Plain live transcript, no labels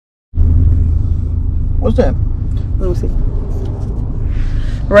What's that? Let me see.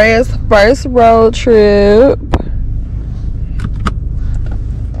 Rhea's first road trip.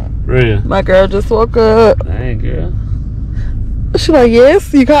 Rhea. My girl just woke up. Dang, girl. She like,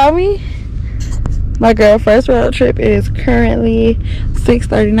 yes, you called me? My girl first road trip is currently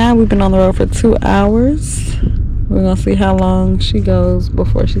 6:39. We've been on the road for 2 hours. We're gonna see how long she goes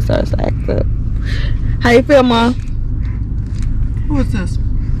before she starts to act up. How you feel, Mom? Who is this?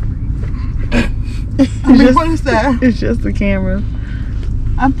 What is that? It's just the camera.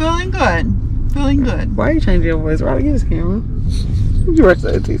 I'm feeling good. Feeling good. Why are you changing your voice? Robert, get this camera. You watch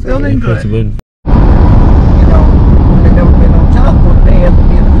that TV. Feeling good. Good. You know, they've never been on child support. They have to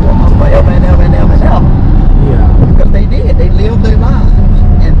be in the form forever and ever and ever and ever. Yeah. Because they did. They lived their lives.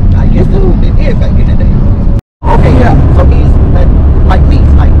 And I guess that's what they did back in the day. Okay, yeah. So he's like me.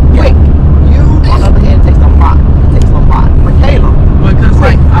 Like, quick. You, on the other hand, takes a lot. It takes a lot. But Caleb. Because,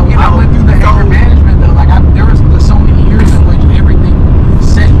 like, I went through the anger management, though. Like, there was so many years in which everything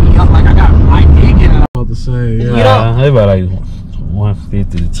set me up. Like, I did get it. About to say, You yeah. They about like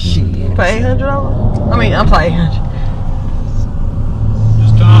 150 to 200. Shit. For $800? I mean, I'm sorry, $800.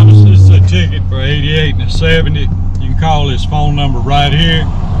 This Thomas, this is a ticket for 88 and a 70. You can call this phone number right here.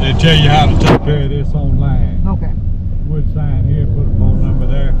 They'll tell you how to take care of this online. Okay. Wood sign here, put a phone number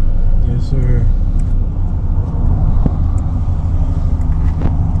there. Yes, sir.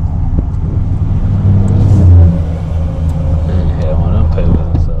 Yeah, one of them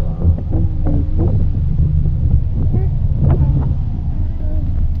papers and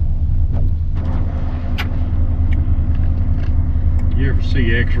You ever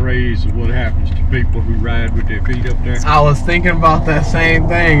see x-rays of what happens to people who ride with their feet up there? I was thinking about that same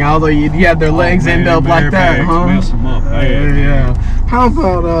thing. Although you have their legs end up like that, huh? Mess them up bad. Yeah. How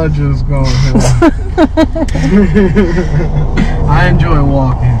about I just go ahead? I enjoy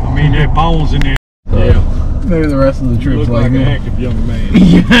walking. I mean, there are bones in there. Yeah. Maybe the rest of the You trip's look like like an me. active young man.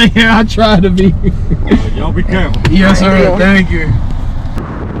 Yeah, I try to be. Y'all be careful. Yes, sir. Thank you.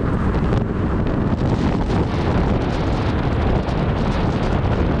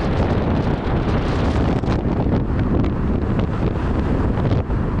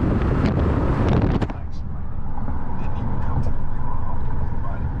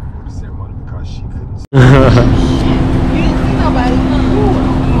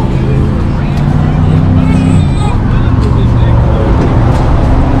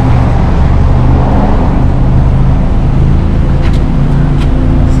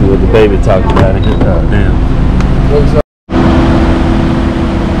 see what the baby talked about in here. Oh, damn.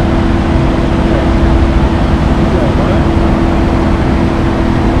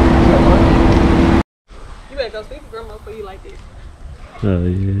 You better go speak to grandma before you like this. Oh,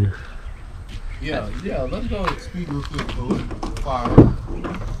 yeah. Yeah, let's go speak real quick for fire.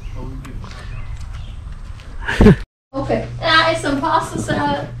 Okay, now it's some pasta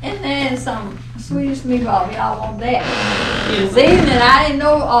salad and then some Swedish meatball. Y'all want that? This evening, I didn't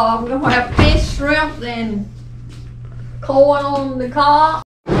know we're gonna have fish, shrimp, and corn on the cob.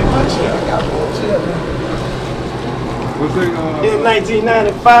 In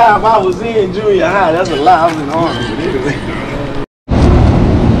 1995, I was in junior high. That's a lie. I was in the army. But anyway.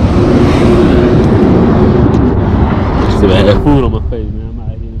 See, I had food on my face, man. I'm out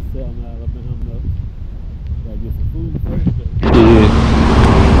here in Selma, Alabama. Gotta get some food first, though. Yeah.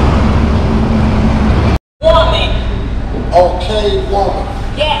 Woman. Okay, woman.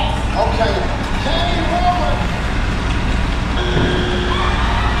 Yes. Okay. Hey, woman.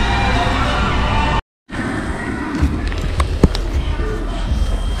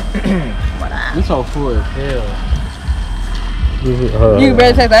 This whole full as hell. You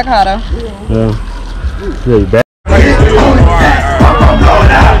better take that car though. Yeah. Yeah, back.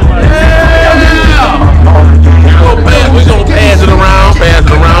 We're gonna pass it around,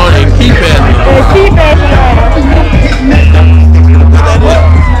 and keep passing it around.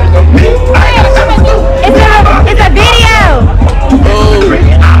 It's a video.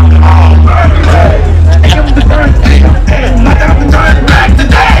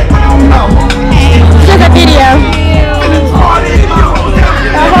 Just a video.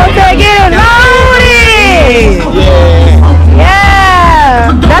 I'm gonna get it loaded.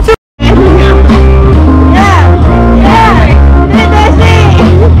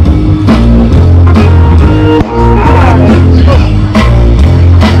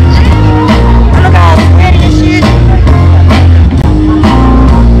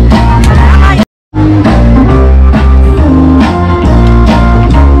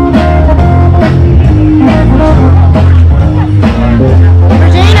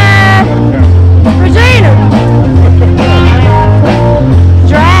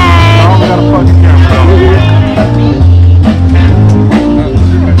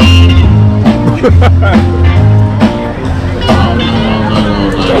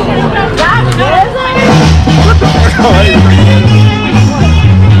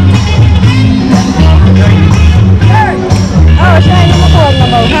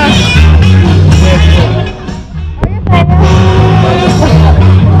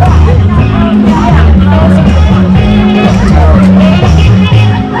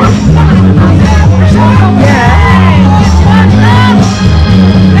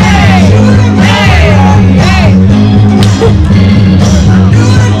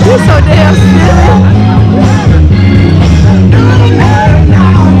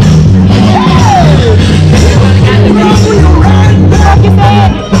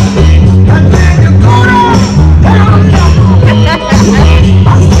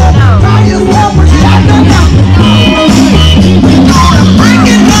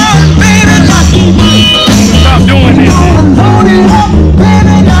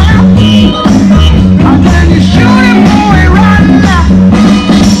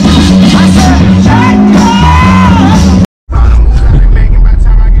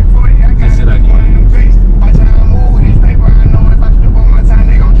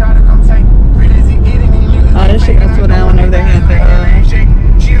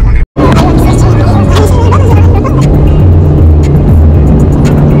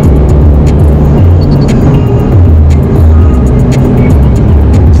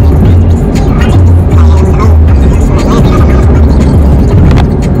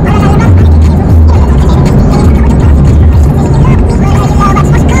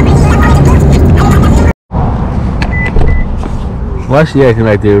 Why she acting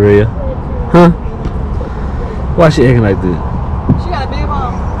like that, Rhea? Huh? Why she acting like that? She got a big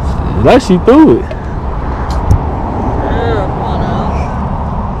mom. Like she threw it.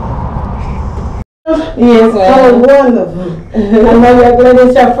 Yes, ma'am. Oh, wonderful. I know y'all glad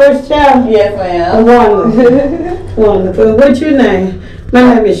it's your first child? Yes, ma'am. Wonderful. Wonderful. What's your name?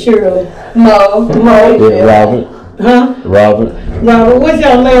 My name is Shirley. Mo. Yeah, Robert. Huh? Robert. Robert, what's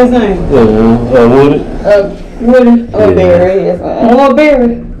your last name? Woody. Woody. Oh, Berry. Yes, ma'am. Oh,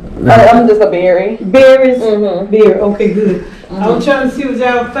 Berry. I'm just a berry. Berries? Mm-hmm. Berry. Okay, good. I was trying to see was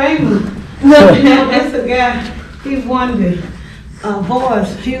y'all famous. No, that's a guy. He won the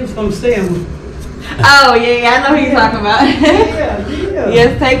voice. He was from Selma. Oh, yeah, I know who you're talking about. Yeah.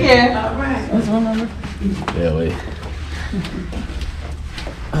 Yes, take care. All right. What's my number? Yeah, wait.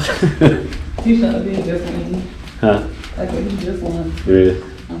 You should have been just one. Huh? Like, you just one. Really?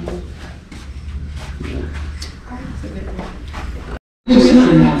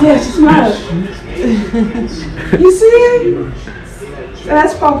 Yeah, she smiles. You see it?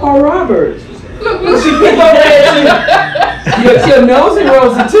 That's Papa Robert. Look, she peeked over at you. Your nose is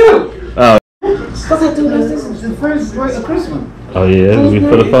rosy, too. Oh. Because I told us this is the first Christmas. Oh yeah, we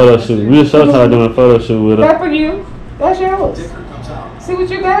for the photo shoot. We were showtime doing a photo shoot with her. That for you. That's yours. See what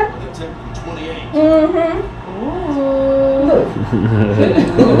you got? Mm-hmm. Look.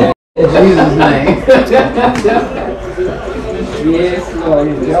 In Jesus' name. Yes, Lord.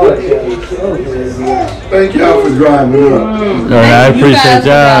 Thank y'all for driving up. I appreciate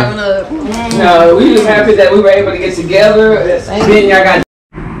y'all. No, we just happy that we were able to get together. Then y'all got.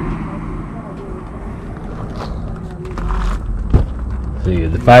 See,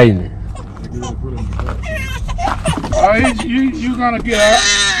 the fighting. You gonna get out.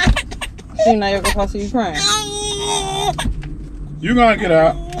 See, now you're going to see you crying. You gonna get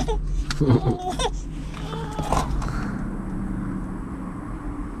out.